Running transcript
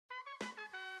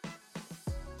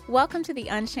Welcome to the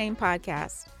Unshamed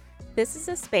Podcast. This is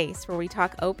a space where we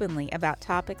talk openly about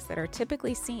topics that are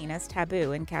typically seen as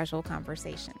taboo in casual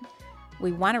conversation.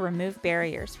 We want to remove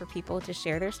barriers for people to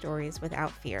share their stories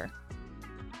without fear.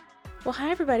 Well, hi,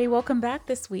 everybody. Welcome back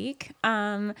this week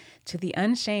to the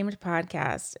Unshamed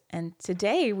Podcast. And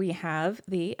today we have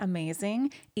the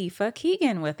amazing Aoife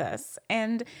Keegan with us.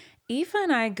 And Aoife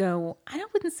and I go, I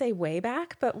wouldn't say way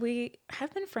back, but we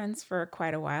have been friends for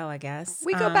quite a while, I guess.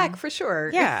 We go back for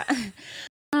sure. Yeah.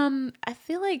 I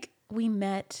feel like we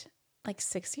met like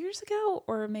 6 years ago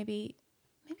or maybe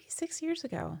 6 years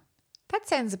ago. That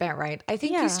sounds about right. I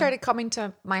think you started coming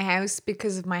to my house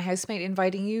because of my housemate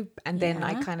inviting you, and then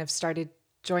I kind of started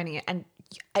joining it. And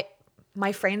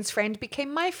my friend's friend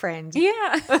became my friend.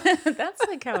 Yeah, that's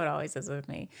like how it always is with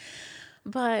me.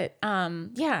 But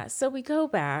so we go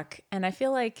back, and I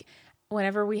feel like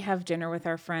whenever we have dinner with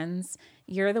our friends,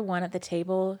 you're the one at the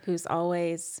table who's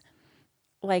always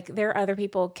like, there are other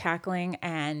people cackling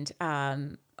and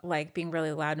like being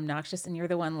really loud and obnoxious, and you're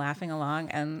the one laughing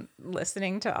along and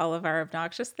listening to all of our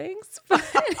obnoxious things. But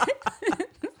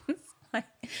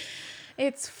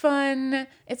it's fun.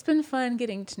 It's been fun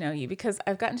getting to know you because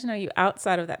I've gotten to know you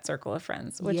outside of that circle of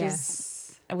friends, which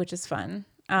is fun.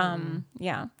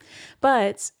 Yeah.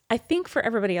 But I think for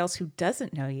everybody else who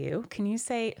doesn't know you, can you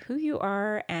say who you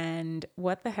are and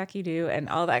what the heck you do and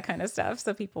all that kind of stuff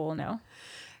so people will know?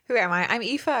 Who am I? I'm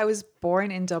Aoife. I was born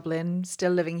in Dublin,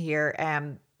 still living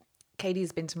here.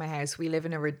 Katie's been to my house. We live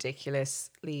in a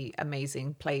ridiculously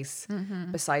amazing place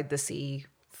beside the sea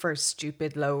for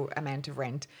stupid low amount of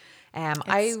rent.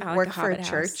 I work for a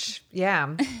church.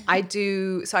 Yeah, I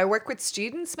do. So I work with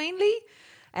students mainly.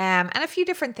 And a few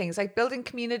different things like building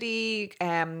community,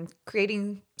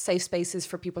 creating safe spaces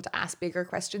for people to ask bigger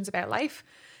questions about life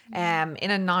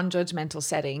in a non-judgmental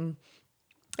setting.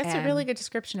 That's a really good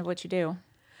description of what you do.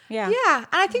 Yeah. Yeah. And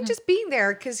I think just being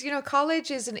there, because, college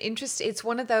is it's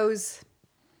one of those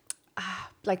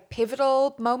like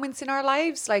pivotal moments in our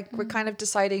lives. Like we're kind of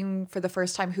deciding for the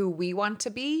first time who we want to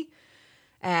be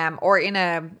or in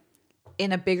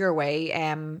a bigger way.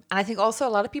 And I think also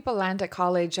a lot of people land at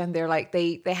college and they're like,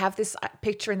 they have this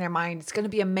picture in their mind. It's going to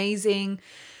be amazing.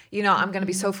 I'm going to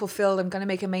be so fulfilled. I'm going to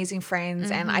make amazing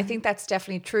friends. And I think that's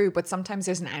definitely true. But sometimes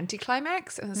there's an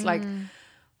anticlimax and it's like,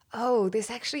 oh, this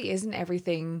actually isn't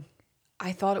everything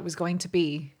I thought it was going to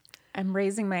be. I'm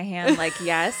raising my hand like,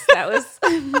 yes, that was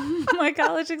my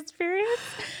college experience.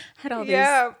 Had all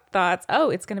these thoughts. Oh,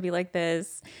 it's going to be like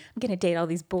this. I'm going to date all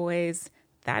these boys.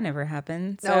 That never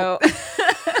happened. So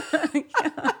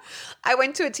I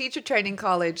went to a teacher training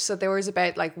college. So there was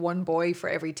about like one boy for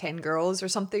every 10 girls or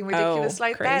something ridiculous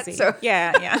like crazy. That. So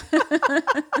yeah.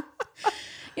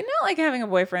 Like having a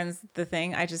boyfriend's the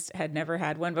thing. I just had never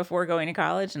had one before going to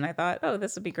college. And I thought, oh,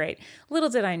 this would be great. Little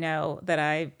did I know that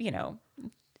I,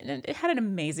 had an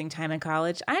amazing time in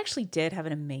college. I actually did have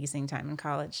an amazing time in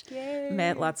college. Yay.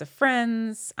 Met lots of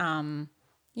friends. I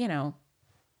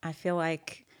feel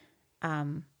like I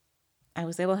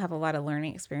was able to have a lot of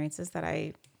learning experiences that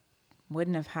I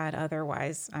wouldn't have had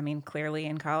otherwise. I mean, clearly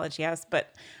in college, yes.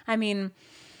 But I mean,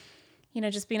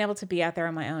 just being able to be out there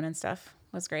on my own and stuff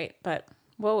was great. But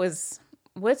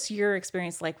what's your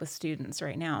experience like with students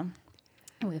right now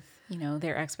with,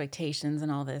 their expectations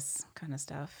and all this kind of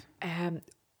stuff?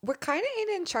 We're kind of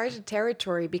in uncharted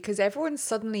territory because everyone's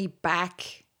suddenly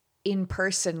back in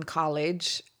person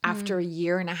college after a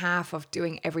year and a half of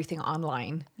doing everything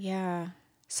online. Yeah.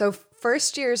 So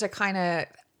first years are kind of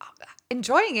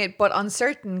enjoying it, but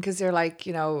uncertain because they're like,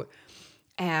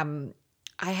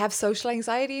 I have social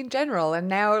anxiety in general. And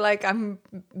now like I'm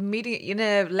meeting in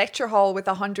a lecture hall with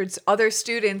 100 other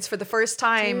students for the first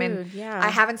time. I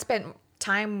haven't spent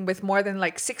time with more than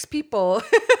like 6 people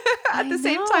at the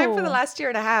same time for the last year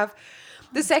and a half.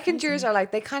 The second years are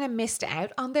like, they kind of missed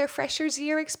out on their freshers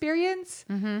year experience.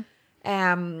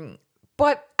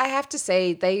 But I have to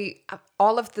say,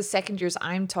 all of the second years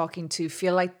I'm talking to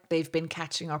feel like they've been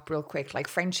catching up real quick. Like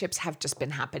friendships have just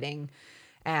been happening.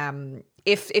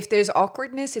 If there's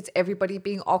awkwardness, it's everybody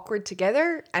being awkward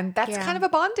together. And that's kind of a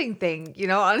bonding thing,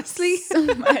 honestly. So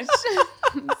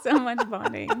much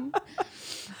bonding.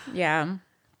 Yeah.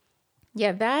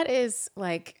 Yeah, that is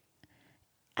like,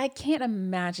 I can't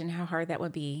imagine how hard that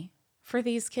would be for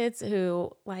these kids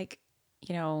who like,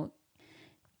 you're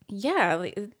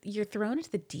thrown into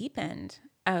the deep end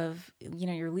of,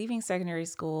 you're leaving secondary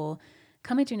school,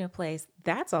 coming to a new place,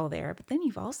 that's all there. But then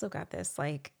you've also got this,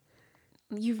 like,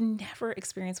 you've never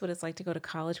experienced what it's like to go to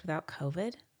college without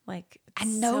COVID. Like,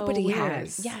 and nobody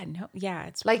has.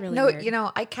 It's like, really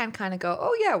weird. I can kind of go,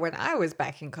 oh yeah, when I was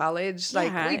back in college,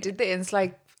 like we did this. It's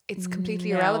like, It's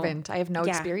completely No. irrelevant. I have no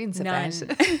Yeah, experience of none.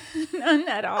 that. None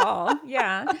at all.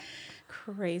 Yeah.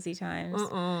 Crazy times.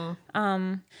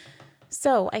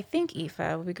 So I think,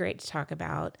 Aoife, would be great to talk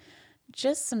about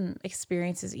just some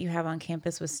experiences that you have on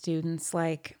campus with students,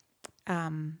 like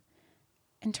in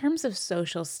terms of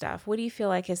social stuff. What do you feel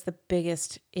like is the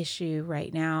biggest issue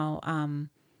right now?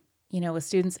 With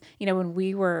students, when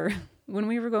we were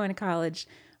going to college,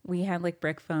 we had like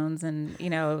brick phones, and it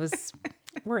was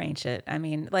we're ancient. I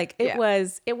mean, like it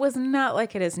was not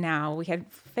like it is now. We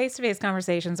had face-to-face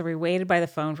conversations, or we waited by the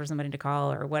phone for somebody to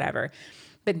call or whatever.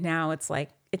 But now it's like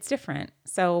it's different.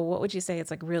 So what would you say it's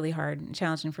like really hard and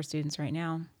challenging for students right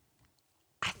now?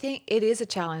 I think it is a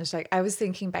challenge. Like I was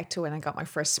thinking back to when I got my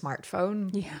first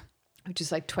smartphone. Yeah. Which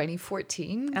is like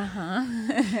 2014.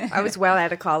 I was well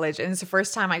out of college, and it's the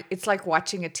first time it's like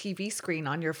watching a TV screen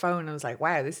on your phone. I was like,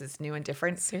 wow, this is new and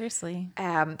different. Seriously.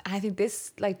 And I think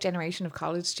this like generation of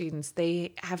college students,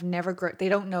 they have never they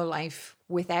don't know life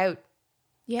without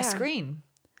a screen.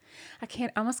 I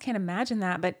almost can't imagine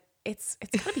that, but it's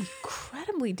going to be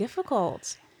incredibly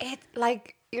difficult. It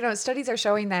like, studies are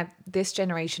showing that this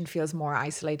generation feels more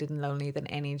isolated and lonely than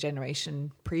any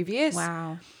generation previous.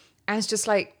 Wow. And it's just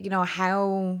like,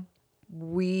 how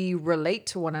we relate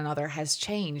to one another has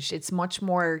changed. It's much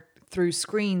more through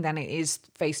screen than it is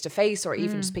face to face, or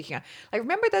even speaking. Like,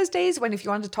 remember those days when if you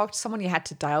wanted to talk to someone, you had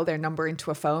to dial their number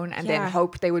into a phone and then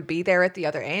hope they would be there at the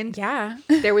other end? Yeah.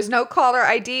 There was no caller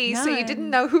ID, so you didn't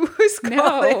know who was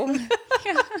calling.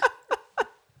 No.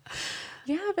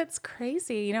 Yeah, that's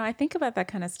crazy. I think about that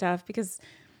kind of stuff because,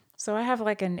 so I have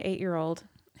like an 8-year-old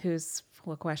who's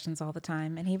full of questions all the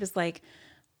time. And he was like,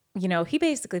 he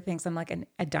basically thinks I'm like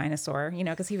a dinosaur,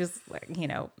 because he was like,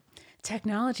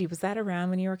 technology, was that around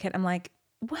when you were a kid? I'm like,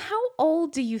 well, how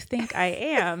old do you think I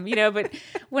am? But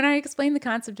when I explained the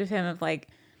concept of him of like,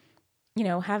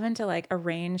 having to like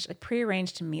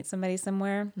prearrange to meet somebody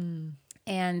somewhere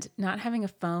and not having a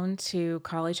phone to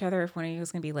call each other if one of you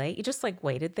was going to be late, you just like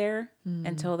waited there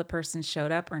until the person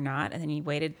showed up or not. And then you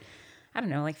waited, I don't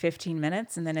know, like 15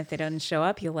 minutes. And then if they didn't show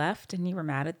up, you left and you were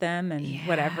mad at them and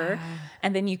whatever.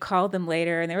 And then you called them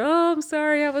later and they were, oh, I'm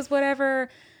sorry, I was whatever.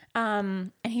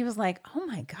 And he was like, oh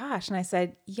my gosh. And I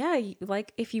said, yeah,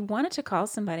 like if you wanted to call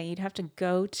somebody, you'd have to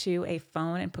go to a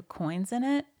phone and put coins in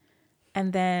it.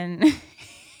 And then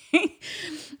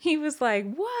he was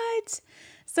like, what?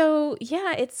 So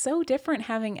yeah, it's so different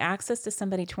having access to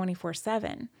somebody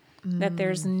 24/7 that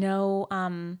there's no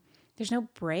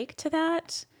break to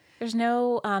that. There's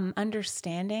no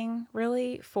understanding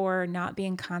really for not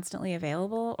being constantly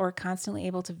available or constantly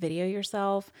able to video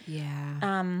yourself.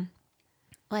 Yeah.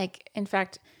 Like, in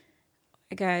fact,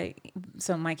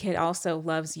 so my kid also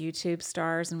loves YouTube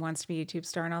stars and wants to be a YouTube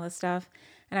star and all this stuff.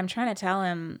 And I'm trying to tell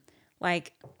him,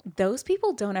 like, those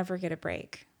people don't ever get a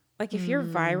break. Like, if you're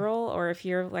viral or if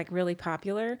you're, like, really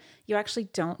popular, you actually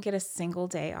don't get a single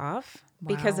day off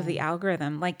because of the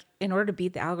algorithm. Like, in order to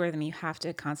beat the algorithm, you have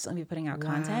to constantly be putting out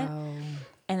content.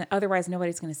 And otherwise,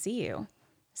 nobody's going to see you.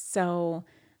 So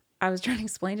I was trying to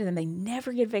explain to them they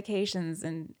never get vacations.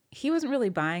 And he wasn't really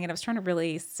buying it. I was trying to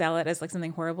really sell it as, like,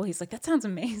 something horrible. He's like, that sounds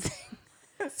amazing.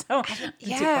 So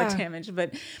yeah, damage.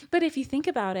 But if you think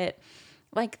about it,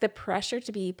 like, the pressure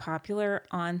to be popular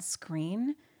on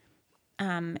screen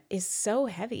is so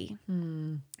heavy.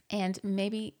 And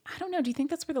maybe, I don't know, do you think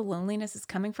that's where the loneliness is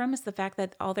coming from? Is the fact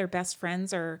that all their best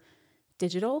friends are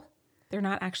digital? They're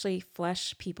not actually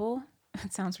flesh people?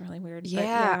 It sounds really weird. Yeah. But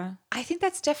yeah. I think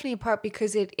that's definitely a part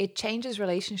because it changes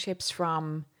relationships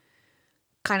from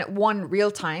kind of one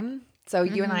real time. So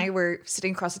you and I were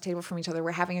sitting across the table from each other.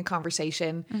 We're having a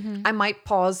conversation. I might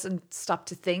pause and stop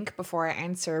to think before I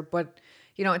answer, but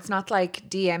it's not like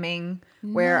DMing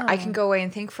where I can go away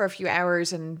and think for a few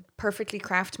hours and perfectly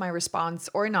craft my response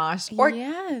or not, or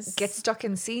get stuck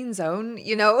in scene zone,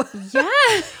 Yeah.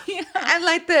 And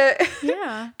like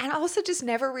and also just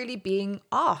never really being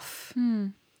off.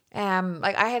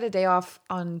 Like I had a day off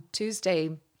on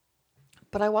Tuesday,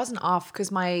 but I wasn't off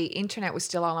because my internet was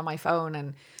still on my phone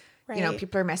and,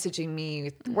 people are messaging me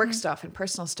with work stuff and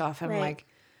personal stuff. And I'm like,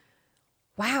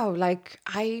 wow, like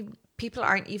people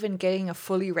aren't even getting a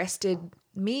fully rested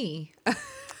me.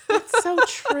 That's so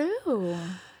true.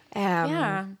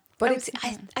 But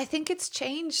I think it's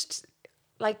changed.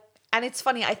 Like, and it's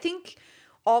funny. I think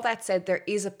all that said, there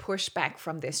is a pushback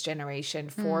from this generation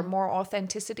for more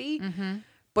authenticity.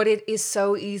 But it is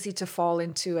so easy to fall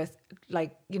into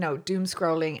doom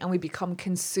scrolling, and we become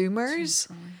consumers.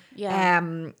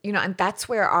 And that's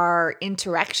where our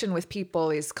interaction with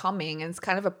people is coming, and it's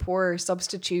kind of a poor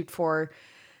substitute for,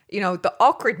 the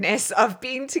awkwardness of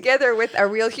being together with a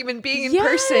real human being in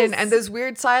person, and those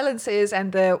weird silences,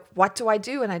 and the what do I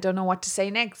do, and I don't know what to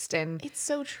say next. And it's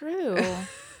so true.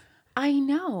 I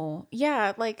know.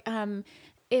 Yeah, like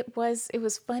it was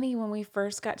funny when we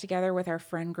first got together with our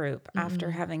friend group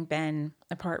after having been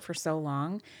apart for so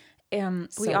long.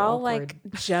 We all awkward. like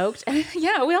joked.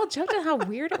 Yeah, we all joked at how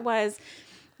weird it was.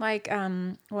 Like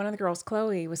one of the girls,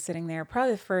 Chloe, was sitting there,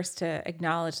 probably the first to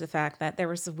acknowledge the fact that there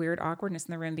was a weird awkwardness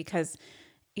in the room, because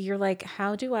you're like,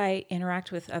 how do I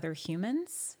interact with other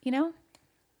humans?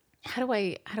 How do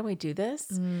I do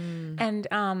this? And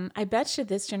I bet you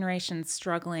this generation's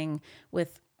struggling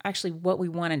with actually what we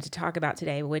wanted to talk about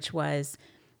today, which was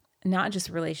not just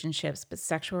relationships, but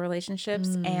sexual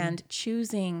relationships and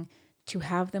choosing to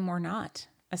have them or not,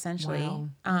 essentially.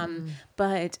 Wow.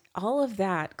 But all of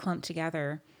that clumped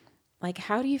together. Like,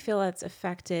 how do you feel that's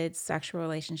affected sexual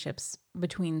relationships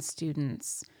between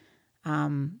students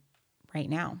right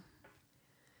now?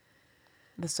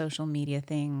 The social media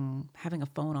thing, having a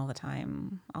phone all the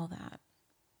time, all that.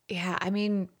 Yeah, I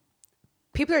mean,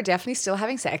 people are definitely still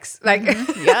having sex. Like,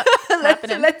 Yeah,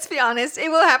 let's be honest, it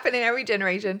will happen in every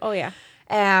generation. Oh yeah.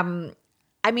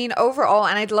 I mean, overall,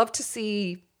 and I'd love to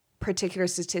see particular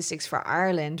statistics for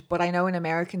Ireland, but I know in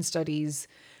American studies,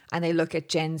 and they look at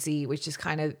Gen Z, which is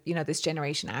kind of, this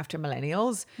generation after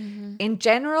millennials. In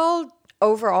general,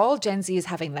 overall, Gen Z is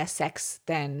having less sex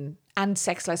and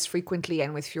sex less frequently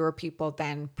and with fewer people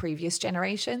than previous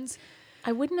generations.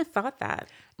 I wouldn't have thought that.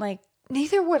 Like,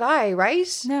 Neither would I,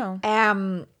 right? no.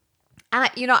 And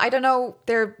I don't know.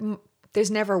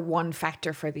 There's never one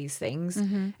factor for these things.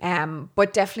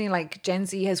 But definitely, like, Gen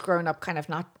Z has grown up kind of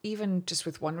not even just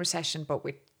with one recession, but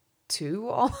with two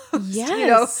almost.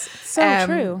 Yes. So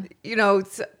true.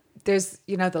 There's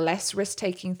the less risk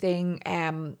taking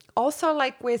thing. Also,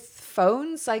 like with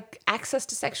phones, like access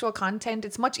to sexual content,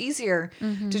 it's much easier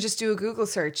to just do a Google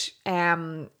search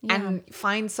and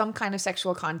find some kind of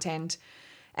sexual content.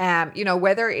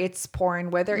 Whether it's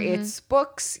porn, whether it's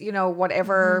books,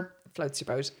 whatever floats your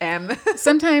boat.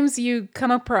 Sometimes you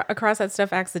come across that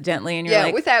stuff accidentally, and you're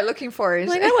like, without looking for it.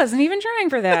 I wasn't even trying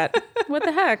for that. What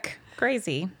the heck?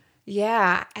 Crazy.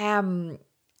 Yeah.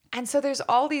 And so there's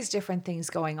all these different things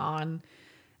going on.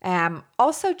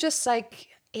 Also, just like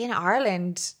in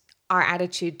Ireland, our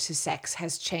attitude to sex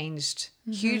has changed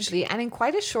hugely and in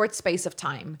quite a short space of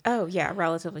time. Oh, yeah,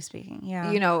 relatively speaking.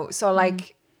 Yeah. So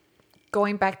like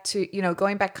going back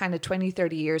kind of 20,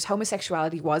 30 years,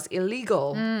 homosexuality was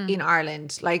illegal in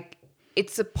Ireland. Like,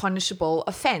 it's a punishable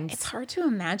offense. It's hard to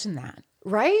imagine that.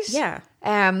 Right? Yeah.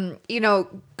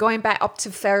 Going back up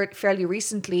to fairly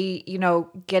recently,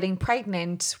 getting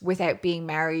pregnant without being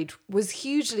married was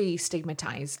hugely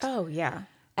stigmatized. Oh, yeah.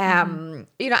 And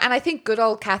I think good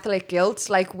old Catholic guilt,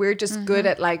 like, we're just good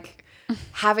at like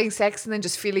having sex and then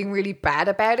just feeling really bad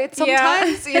about it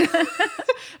sometimes. Yeah.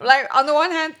 Like, on the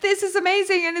one hand, this is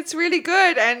amazing and it's really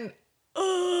good, and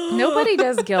nobody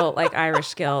does guilt like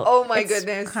Irish guilt. Oh my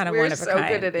goodness, kind of we're one of a so kind.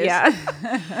 good at it.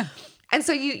 Yeah. And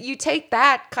so you take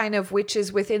that kind of, which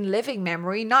is within living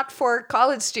memory, not for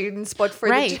college students, but for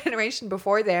the generation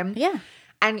before them. Yeah.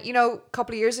 And, a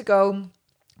couple of years ago,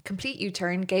 complete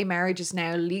U-turn, gay marriage is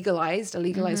now legalized, a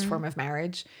legalized form of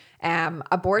marriage.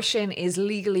 Abortion is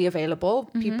legally available.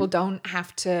 People don't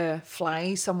have to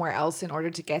fly somewhere else in order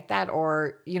to get that,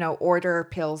 or, order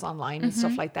pills online and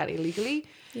stuff like that illegally.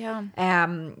 Yeah.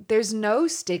 There's no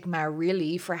stigma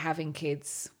really for having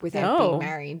kids without being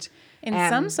married. In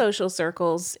some social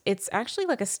circles, it's actually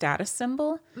like a status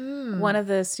symbol. One of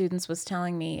the students was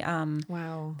telling me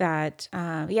that,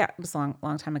 it was a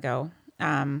long time ago,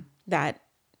 that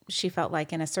she felt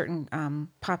like in a certain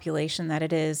population that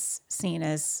it is seen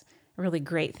as a really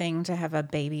great thing to have a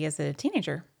baby as a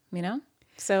teenager,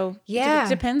 So it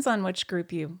depends on which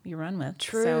group you run with.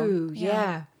 True, So,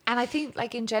 yeah. And I think,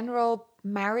 like, in general,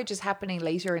 marriage is happening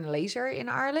later and later in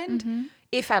Ireland,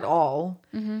 if at all.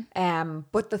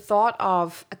 But the thought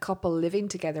of a couple living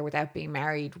together without being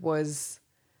married was,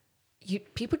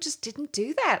 people just didn't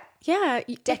do that. Yeah,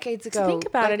 decades ago. To think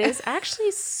about it is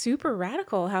actually super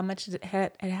radical how much it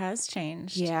has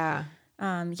changed. Yeah.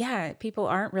 People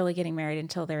aren't really getting married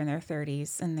until they're in their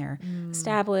 30s and they're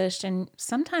established, and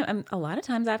sometimes, a lot of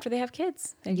times after they have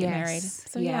kids, they get married.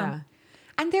 So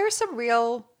And there are some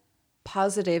real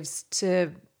positives to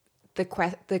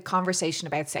the conversation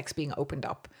about sex being opened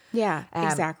up. Yeah,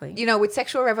 exactly. You know, with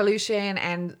sexual revolution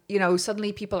and, you know,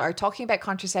 suddenly people are talking about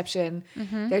contraception,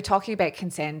 they're talking about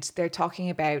consent, they're talking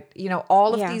about, you know,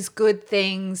 all of these good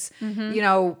things. You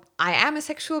know, I am a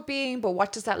sexual being, but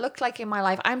what does that look like in my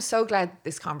life? I'm so glad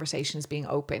this conversation is being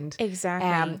opened.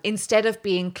 Exactly. Instead of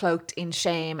being cloaked in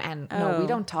shame and no, we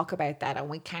don't talk about that and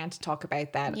we can't talk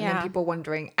about that. And then people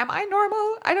wondering, am I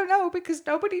normal? I don't know, because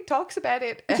nobody talks about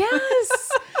it.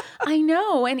 Yes, I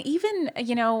know. And even,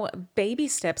 you know, baby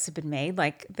steps have been made.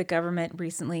 Like the government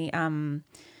recently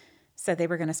said they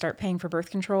were going to start paying for birth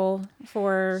control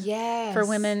for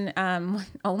women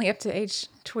only up to age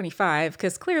 25,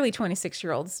 because clearly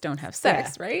 26-year-olds don't have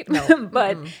sex, right? No.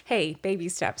 But hey, baby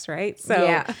steps, right?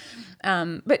 So,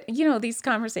 but you know, these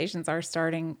conversations are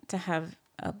starting to have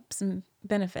some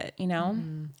benefit, you know,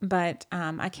 but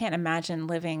I can't imagine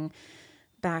living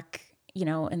back, you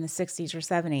know, in the 60s or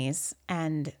 70s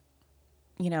and,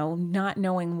 you know, not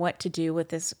knowing what to do with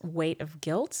this weight of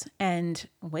guilt and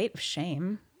weight of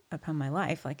shame upon my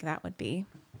life. Like that would be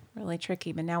really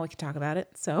tricky, but now we can talk about it.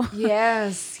 So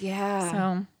yes. Yeah.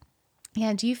 So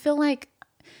yeah. Do you feel like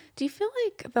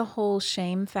the whole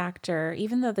shame factor,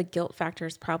 even though the guilt factor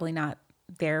is probably not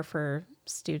there for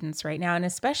students right now, and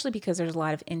especially because there's a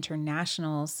lot of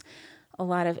internationals,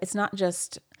 it's not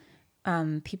just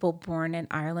people born in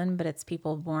Ireland, but it's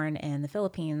people born in the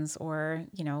Philippines or,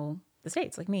 you know, the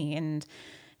States like me. And,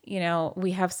 you know,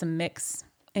 we have some mix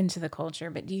into the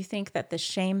culture, but do you think that the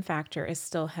shame factor is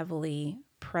still heavily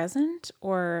present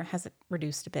or has it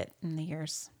reduced a bit in the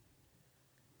years?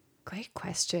 Great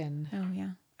question. Oh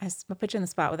yeah. I'll put you in the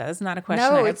spot with that. It's not a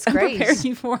question it's I great. prepared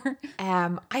you for.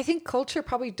 I think culture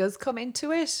probably does come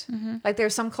into it. Like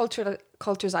there's some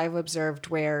cultures I've observed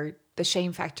where the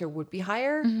shame factor would be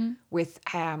higher with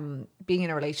being in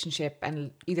a relationship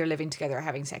and either living together or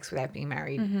having sex without being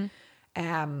married.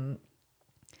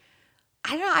 I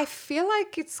don't know. I feel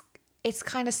like it's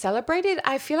kind of celebrated.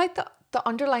 I feel like the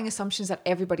underlying assumption is that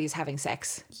everybody is having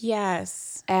sex.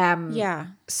 Yes. Yeah.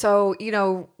 So, you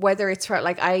know, whether it's for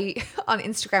like on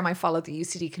Instagram, I follow the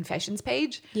UCD confessions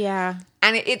page. Yeah.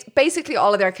 And it's basically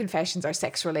all of their confessions are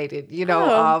sex related, you know,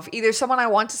 of either someone I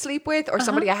want to sleep with or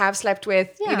somebody I have slept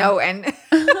with, you know, and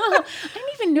I didn't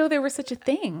even know there was such a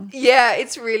thing. Yeah,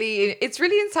 it's really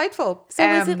insightful. So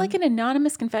is it like an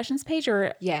anonymous confessions page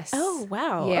or? Yes. Oh,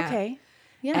 wow. Yeah. Okay.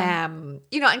 Yeah.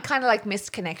 You know, and kind of like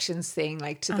missed connections thing,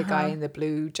 like to the guy in the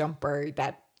blue jumper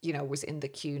that, you know, was in the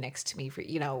queue next to me for,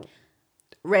 you know,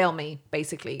 rail me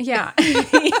basically. Yeah.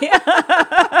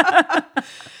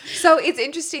 So it's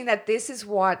interesting that this is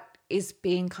what is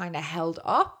being kind of held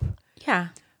up. Yeah.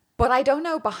 But I don't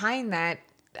know behind that.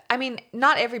 I mean,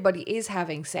 not everybody is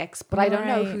having sex, but I don't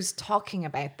know who's talking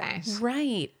about that.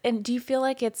 Right. And do you feel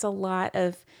like it's a lot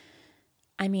of,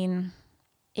 I mean,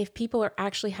 if people are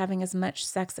actually having as much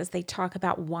sex as they talk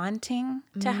about wanting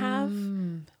to have?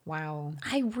 Wow.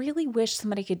 I really wish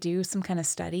somebody could do some kind of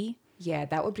study. Yeah,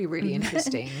 that would be really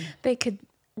interesting. They could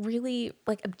really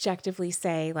like objectively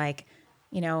say like,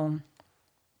 you know,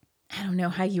 I don't know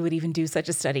how you would even do such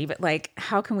a study, but like,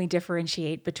 how can we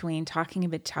differentiate between talking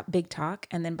a big talk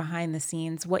and then behind the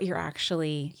scenes, what you're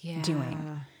actually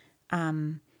doing?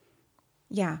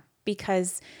 Yeah,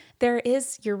 because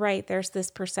you're right. There's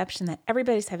this perception that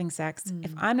everybody's having sex.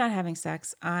 If I'm not having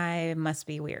sex, I must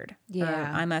be weird.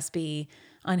 Yeah. Or I must be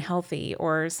unhealthy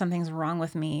or something's wrong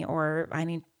with me or I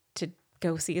need to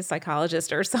go see a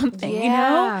psychologist or something, you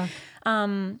know?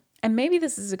 And maybe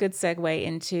this is a good segue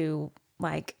into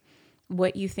like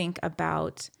what you think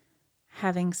about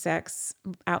having sex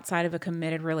outside of a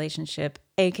committed relationship,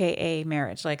 AKA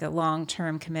marriage, like a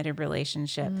long-term committed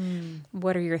relationship.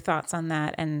 What are your thoughts on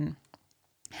that? And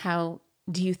how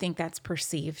do you think that's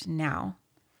perceived now?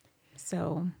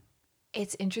 So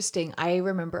it's interesting. I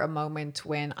remember a moment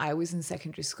when I was in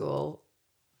secondary school,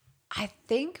 I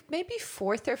think maybe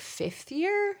 4th or 5th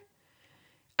year,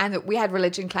 and we had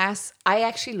religion class. I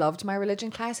actually loved my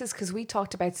religion classes because we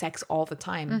talked about sex all the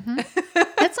time.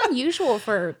 That's unusual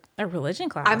for a religion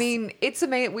class. I mean, it's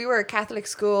amazing. We were a Catholic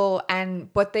school,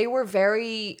 but they were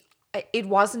it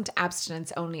wasn't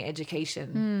abstinence only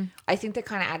education. I think the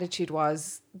kind of attitude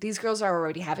was these girls are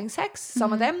already having sex,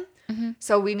 some of them.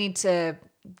 So we need to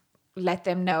let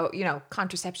them know, you know,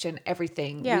 contraception,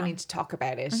 everything. We need to talk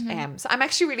about it. So I'm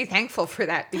actually really thankful for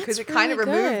that because it kind of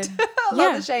removed a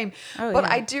lot of the shame. But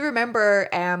I do remember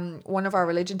one of our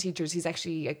religion teachers, he's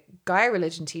actually a guy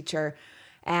religion teacher,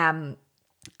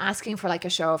 asking for like a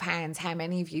show of hands, how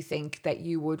many of you think that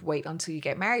you would wait until you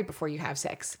get married before you have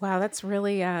sex? Wow, that's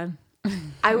really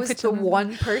I was the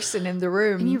one person in the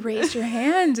room. And you raised your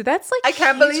hand. That's like I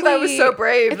can't believe I was so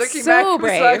brave. It's Looking so back,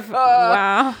 brave. it was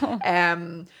like, oh.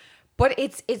 Wow. But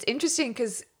it's interesting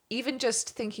because even just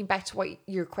thinking back to what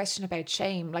your question about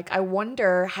shame, like I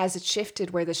wonder, has it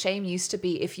shifted where the shame used to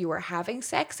be if you were having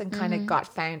sex and kind of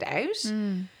got found out?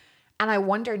 And I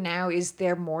wonder now, is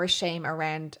there more shame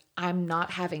around I'm not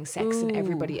having sex and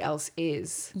everybody else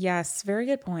is? Yes, very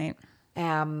good point.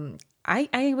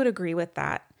 I would agree with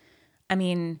that. I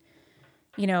mean,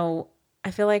 you know,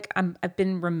 I feel like I've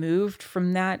been removed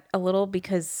from that a little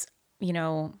because, you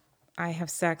know, I have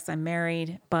sex, I'm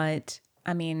married, but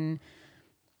I mean,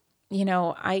 you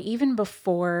know, even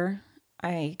before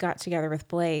I got together with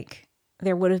Blake,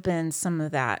 there would have been some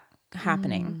of that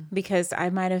happening because I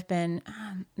might have been,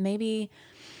 maybe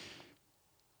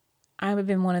I would have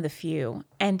been one of the few.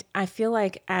 And I feel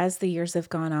like as the years have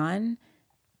gone on,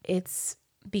 it's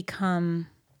become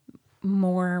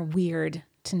more weird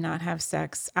to not have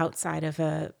sex outside of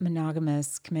a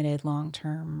monogamous, committed,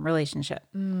 long-term relationship.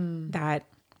 That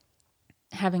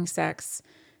having sex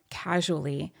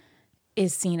casually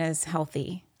is seen as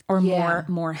healthy or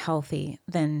more healthy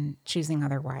than choosing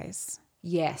otherwise.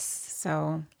 Yes.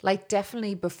 So like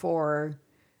definitely before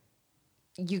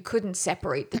you couldn't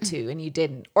separate the two and you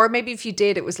didn't. Or maybe if you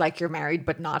did, it was like you're married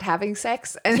but not having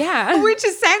sex. And, yeah. which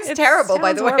sounds terrible,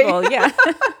 by the horrible. way. Yeah.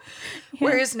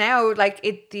 Whereas now, like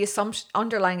the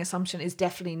underlying assumption is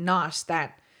definitely not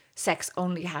that sex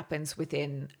only happens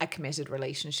within a committed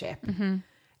relationship.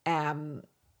 And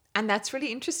that's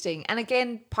really interesting. And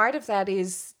again, part of that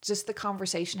is just the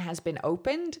conversation has been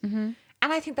opened. And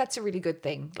I think that's a really good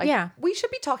thing. Like, we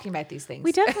should be talking about these things.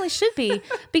 We definitely should be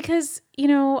because, you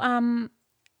know,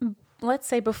 let's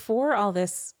say before all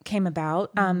this came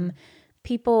about,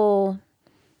 people,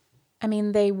 I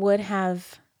mean, it would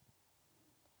have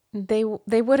been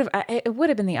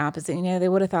the opposite. You know, they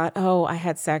would have thought, oh, I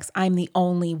had sex. I'm the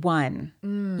only one.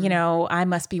 You know, I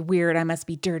must be weird. I must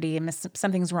be dirty.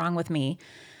 Something's wrong with me.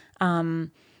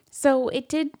 So it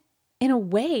did, in a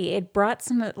way, it brought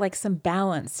some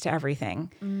balance to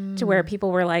everything to where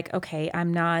people were like, okay,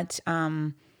 I'm not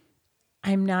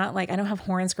like, I don't have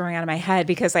horns growing out of my head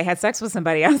because I had sex with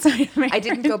somebody outside of me. I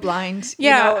didn't go blind.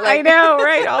 Yeah, you know, like. I know,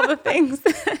 right? All the things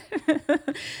that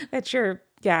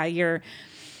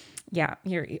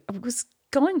was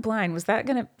going blind. Was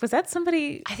that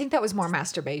somebody? I think that was more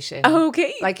masturbation.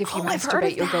 Okay. Like if you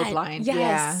masturbate, you'll go blind. Yes.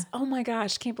 Yeah. Oh my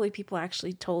gosh. Can't believe people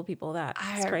actually told people that.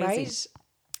 It's crazy. Right?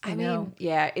 I mean,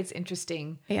 yeah, it's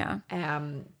interesting. Yeah.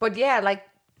 But yeah, like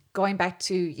going back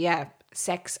to,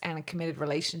 sex and a committed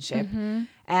relationship.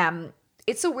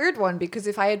 It's a weird one because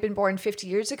if I had been born 50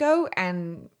 years ago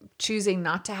and choosing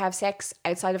not to have sex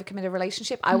outside of a committed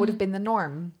relationship, I would have been the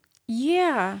norm.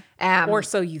 Yeah. Or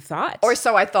so you thought. Or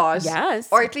so I thought. Yes.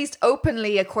 Or at least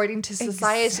openly, according to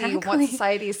society, what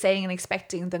society is saying and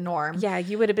expecting the norm. Yeah,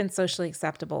 you would have been socially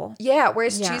acceptable. Yeah,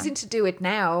 whereas choosing to do it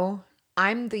now,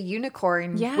 I'm the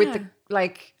unicorn with the,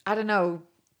 like, I don't know.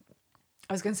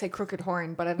 I was going to say crooked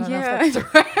horn, but I don't know if that's the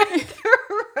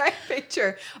right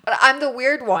picture. But I'm the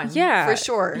weird one. Yeah. For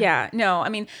sure. Yeah. No, I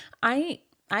mean, I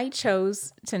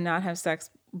chose to not have sex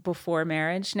before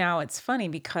marriage. Now it's funny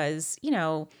because, you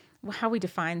know, how we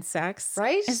define sex,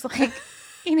 right? It's like,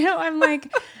 you know, I'm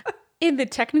like, in the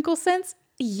technical sense,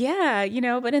 yeah, you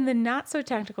know, but in the not so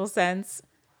technical sense,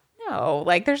 no,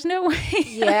 like there's no way.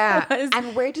 Yeah.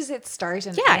 And where does it start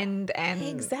and end? And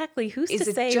exactly. Who's to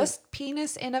say? Is it just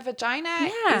penis in a vagina?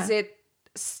 Yeah. Is it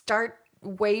start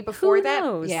way before Who that?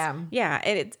 knows? Yeah.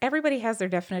 Yeah. Everybody has their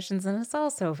definitions and it's all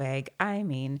so vague. I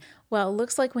mean, well, it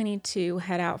looks like we need to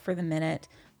head out for the minute.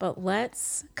 But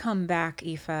let's come back,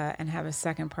 Aoife, and have a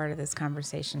second part of this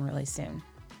conversation really soon.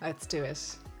 Let's do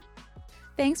it.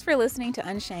 Thanks for listening to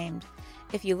Unshamed.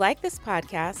 If you like this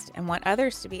podcast and want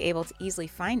others to be able to easily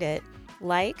find it,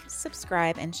 like,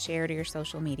 subscribe, and share to your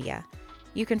social media.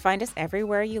 You can find us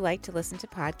everywhere you like to listen to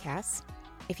podcasts.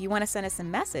 If you want to send us a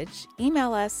message,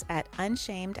 email us at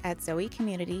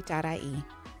unshamed@zoecommunity.ie.